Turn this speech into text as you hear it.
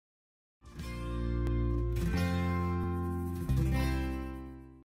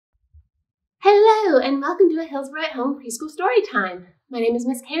Hello, and welcome to a Hillsborough at Home Preschool Storytime. My name is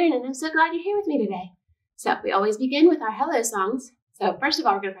Miss Karen, and I'm so glad you're here with me today. So, we always begin with our hello songs. So, first of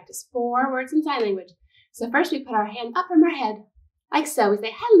all, we're going to practice 4 words in sign language. So, first we put our hand up from our head, like so. We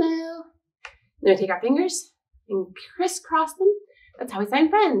say hello. Then we take our fingers and crisscross them. That's how we sign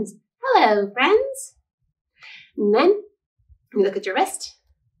friends. Hello, friends. And then you look at your wrist,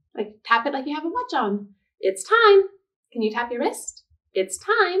 like tap it like you have a watch on. It's time. Can you tap your wrist? It's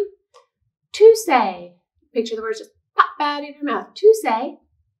time to say. Picture the words just pop out of your mouth. To say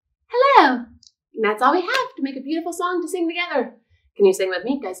hello. And that's all we have to make a beautiful song to sing together. Can you sing with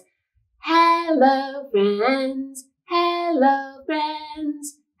me? It goes, hello, friends. Hello,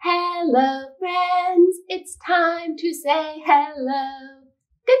 friends. Hello, friends. It's time to say hello.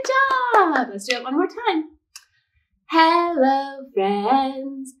 Good job. Let's do it one more time. Hello,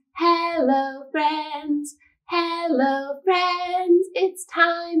 friends. Hello, friends. Hello, friends. It's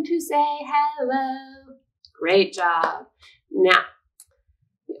time to say hello. Great job. Now,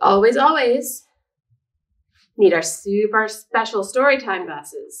 we always need our super special storytime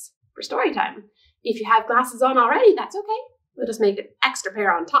glasses for story time. If you have glasses on already, that's okay. We'll just make an extra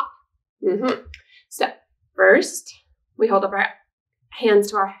pair on top. So, first, we hold up our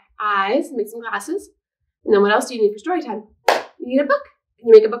hands to our eyes and make some glasses. And then what else do you need for story time? You need a book. Can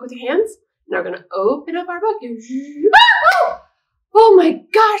you make a book with your hands? Now we're going to open up our book. Oh my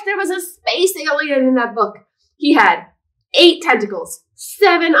gosh, there was a space alien in that book. He had 8 tentacles,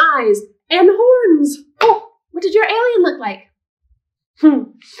 7 eyes, and horns. Oh, what did your alien look like?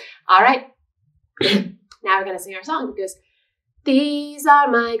 All right. Now we're going to sing our song. It goes, these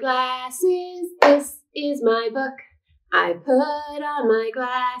are my glasses. This is my book. I put on my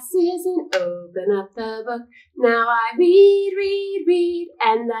glasses and open up the book. Now I read,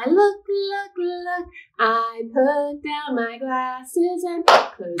 and I look. I put down my glasses and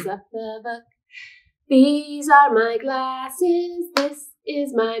close up the book. These are my glasses. This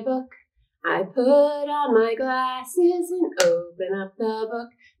is my book. I put on my glasses and open up the book.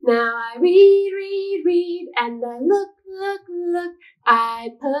 Now I read, and I look. I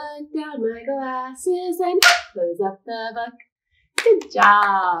put down my glasses and close up the book. Good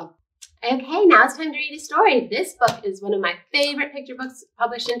job. Okay, now it's time to read a story. This book is one of my favorite picture books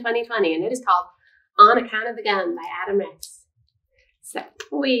published in 2020, and it is called On Account of the Gum by Adam Rex. So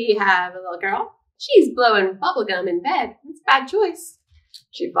we have a little girl. She's blowing bubble gum in bed. It's a bad choice.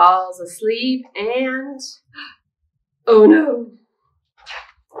 She falls asleep and, oh no.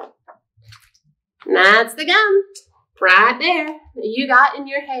 And that's the gum right there that you got in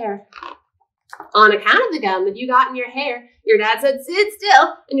your hair. On account of the gum that you got in your hair, your dad said, sit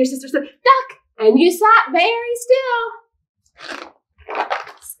still, and your sister said, duck, and you sat very still.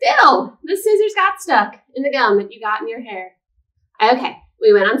 Still, the scissors got stuck in the gum that you got in your hair. Okay,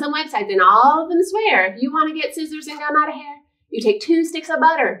 we went on some websites, and all of them swear if you want to get scissors and gum out of hair, you take 2 sticks of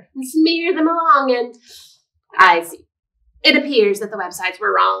butter and smear them along, and I see. It appears that the websites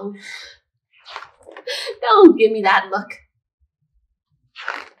were wrong. Don't give me that look.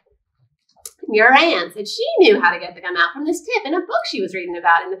 Your aunt said she knew how to get the gum out from this tip in a book she was reading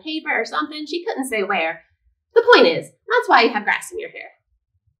about in the paper or something. She couldn't say where. The point is, that's why you have grass in your hair.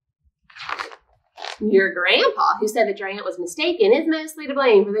 Your grandpa, who said that your aunt was mistaken, is mostly to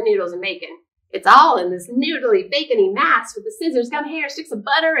blame for the noodles and bacon. It's all in this noodly, bacony mass with the scissors, gum, hair, sticks of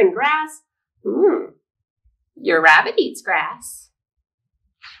butter, and grass. Your rabbit eats grass.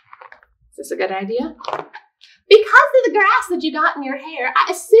 Is this a good idea? Because of the grass that you got in your hair,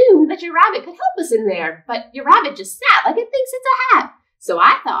 I assumed that your rabbit could help us in there, but your rabbit just sat like it thinks it's a hat. So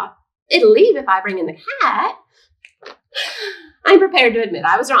I thought, it'll leave if I bring in the cat. I'm prepared to admit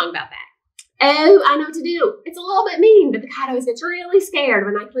I was wrong about that. Oh, I know what to do. It's a little bit mean, but the cat always gets really scared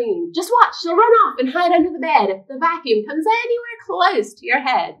when I clean. Just watch, she'll run off and hide under the bed if the vacuum comes anywhere close to your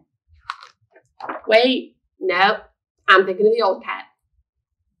head. Wait, nope, I'm thinking of the old cat.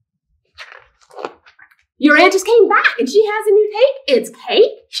 Your aunt just came back and she has a new cake. It's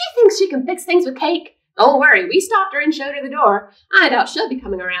cake? She thinks she can fix things with cake. Don't worry, we stopped her and showed her the door. I doubt she'll be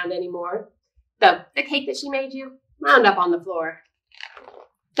coming around anymore. Though the cake that she made you wound up on the floor.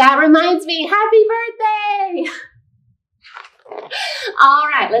 That reminds me, happy birthday! All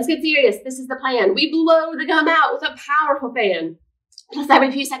right, let's get serious. This is the plan. We blow the gum out with a powerful fan. Plus,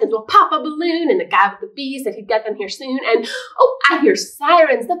 every few seconds, we'll pop a balloon, and the guy with the bees said he'd get them here soon. And, oh, I hear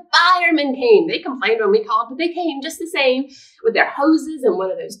sirens. The firemen came. They complained when we called, but they came just the same with their hoses and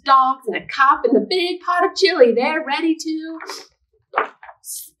one of those dogs and a cop and the big pot of chili. They're ready to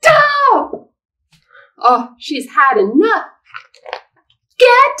stop. Oh, she's had enough.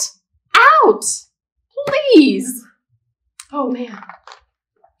 Get out, please. Oh, man.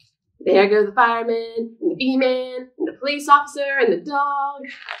 There go the fireman, and the bee man, and the police officer, and the dog.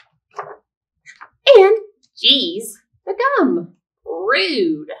 And, geez, the gum.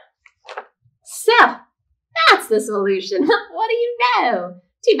 Rude. So, that's the solution. What do you know?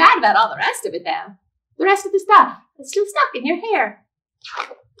 Too bad about all the rest of it, though. The rest of the stuff is still stuck in your hair.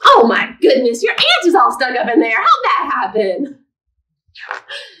 Oh my goodness, your ant is all stuck up in there. How'd that happen?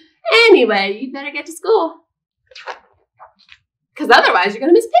 Anyway, you better get to school. Because otherwise you're going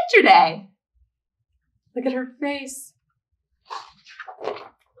to miss picture day. Look at her face.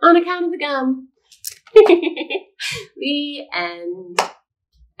 On account of the gum. The end.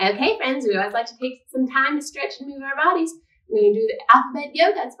 Okay, friends, we always like to take some time to stretch and move our bodies. We're going to do the alphabet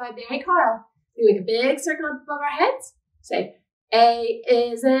yoga. It's by Barry Carl. We make a big circle above our heads. Say, A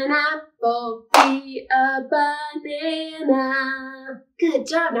is an apple, B a banana. Good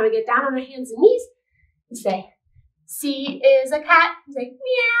job. Now we get down on our hands and knees and say, C is a cat. You say,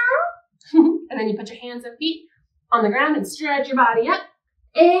 meow. And then you put your hands and feet on the ground and stretch your body up.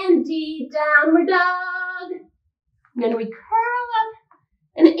 And D, downward dog. And then we curl up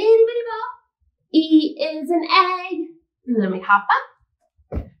an itty bitty ball. E is an egg. And then we hop up.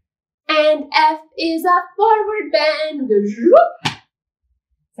 And F is a forward bend.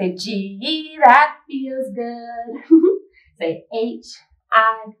 Say G, that feels good. Say H,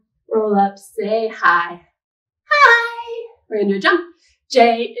 I, roll up, say hi. Hi. We're going to do a jump.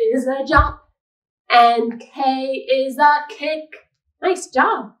 J is a jump. And K is a kick. Nice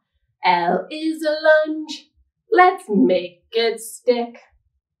job. L is a lunge. Let's make it stick.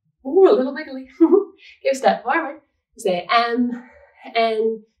 Ooh, a little wiggly. Give a step forward. Say M,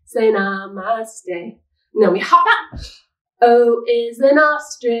 N, say namaste. And then we hop up. O is an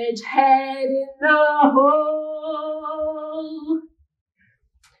ostrich, head in the hole.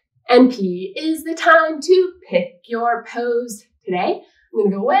 And P is the time to pick your pose. Today, I'm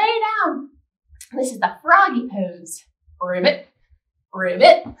going to go way down. This is the froggy pose. Ribbit,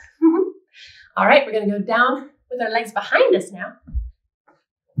 ribbit. All right, we're going to go down with our legs behind us now.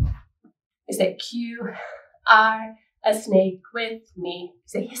 I say Q, R, a snake with me.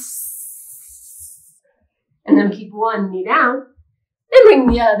 Say yes. And then we keep one knee down and bring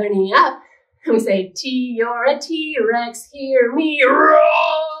the other knee up. And we say T, you're a T-Rex, hear me roar.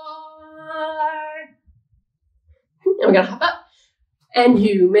 And we're going to hop up. And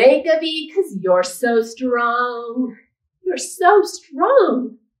you make a V because you're so strong. You're so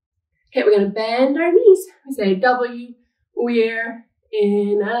strong. Okay, we're going to bend our knees. We say W, we're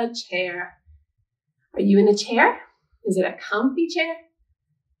in a chair. Are you in a chair? Is it a comfy chair?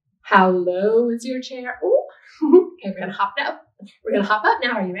 How low is your chair? Oh, okay, we're going to hop up. We're going to hop up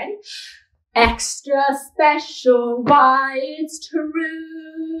now. Are you ready? Extra special, why it's true.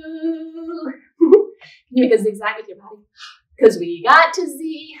 Can you make a zigzag with your body? Because we got to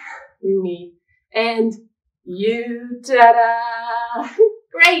Z, me, and you. Ta-da!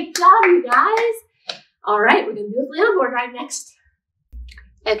 Great job, you guys. All right, we're going to do a flannel board rhyme next.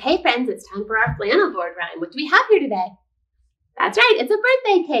 Okay, friends, it's time for our flannel board rhyme. What do we have here today? That's right, it's a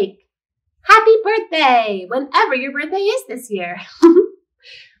birthday cake. Happy birthday, whenever your birthday is this year.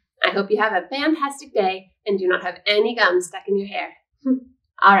 I hope you have a fantastic day and do not have any gum stuck in your hair.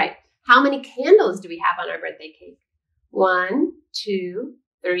 All right, how many candles do we have on our birthday cake? 1, 2,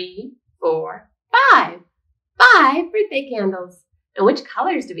 3, 4, 5. 5 birthday candles. And which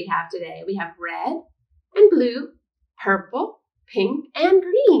colors do we have today? We have red and blue, purple, pink, and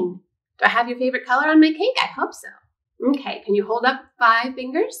green. Do I have your favorite color on my cake? I hope so. Okay, can you hold up 5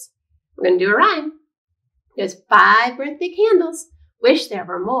 fingers? We're going to do a rhyme. There's 5 birthday candles. Wish there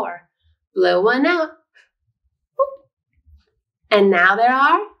were more. Blow one out. And now there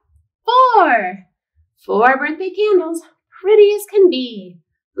are 4. 4 birthday candles. Pretty as can be.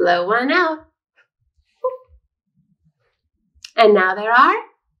 Blow one out. And now there are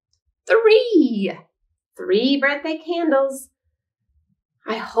 3. 3 birthday candles.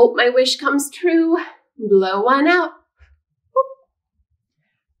 I hope my wish comes true. Blow one out.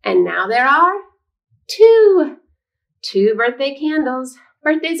 And now there are 2. 2 birthday candles.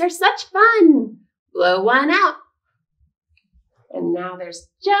 Birthdays are such fun. Blow one out. And now there's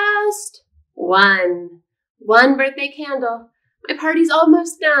just 1. 1 birthday candle. My party's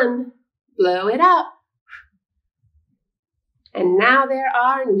almost done. Blow it out. And now there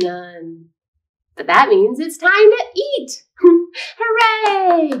are none. But that means it's time to eat.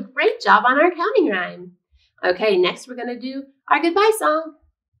 Hooray! Great job on our counting rhyme. Okay, next we're going to do our goodbye song.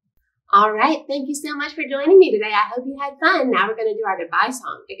 All right, thank you so much for joining me today. I hope you had fun. Now we're going to do our goodbye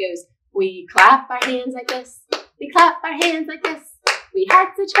song. It goes, we clap our hands like this. We clap our hands like this. We had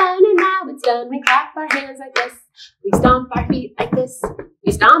such fun and now it's done. We clap our hands like this. We stomp our feet like this.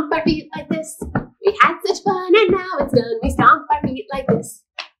 We stomp our feet feet like this.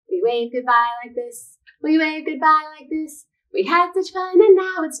 We wave goodbye like this. We wave goodbye like this. We had such fun and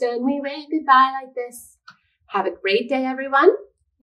now it's done. We wave goodbye like this. Have a great day, everyone.